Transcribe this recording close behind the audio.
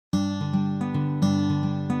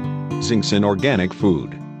Zenxin Organic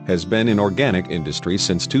Food has been in organic industry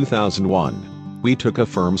since 2001. We took a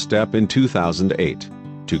firm step in 2008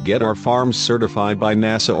 to get our farms certified by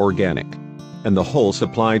NASA Organic, and the whole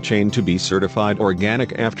supply chain to be certified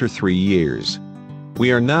organic after 3 years.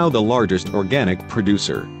 We are now the largest organic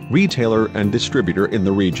producer, retailer and distributor in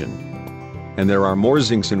the region. And there are more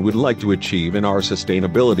Zenxin would like to achieve in our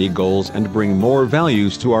sustainability goals and bring more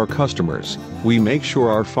values to our customers. We make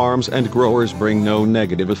sure our farms and growers bring no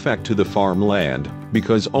negative effect to the farmland,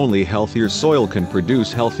 because only healthier soil can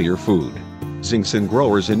produce healthier food. Zenxin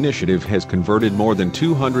Growers Initiative has converted more than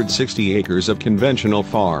 260 acres of conventional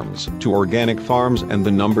farms to organic farms, and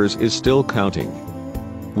the numbers is still counting.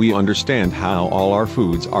 We understand how all our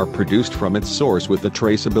foods are produced from its source with the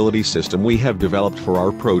traceability system we have developed for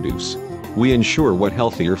our produce. We ensure what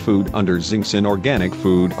healthier food under Zenxin Organic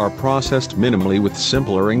Food are processed minimally with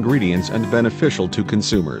simpler ingredients and beneficial to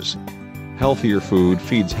consumers. Healthier food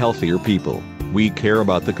feeds healthier people. We care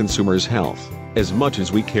about the consumer's health as much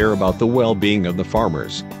as we care about the well-being of the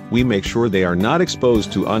farmers. We make sure they are not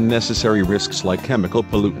exposed to unnecessary risks like chemical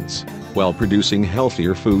pollutants, while producing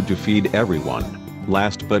healthier food to feed everyone.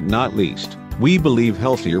 Last but not least, we believe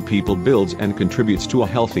healthier people builds and contributes to a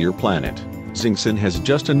healthier planet. Zenxin has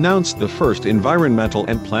just announced the first environmental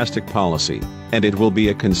and plastic policy, and it will be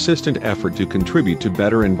a consistent effort to contribute to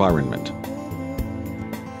better environment.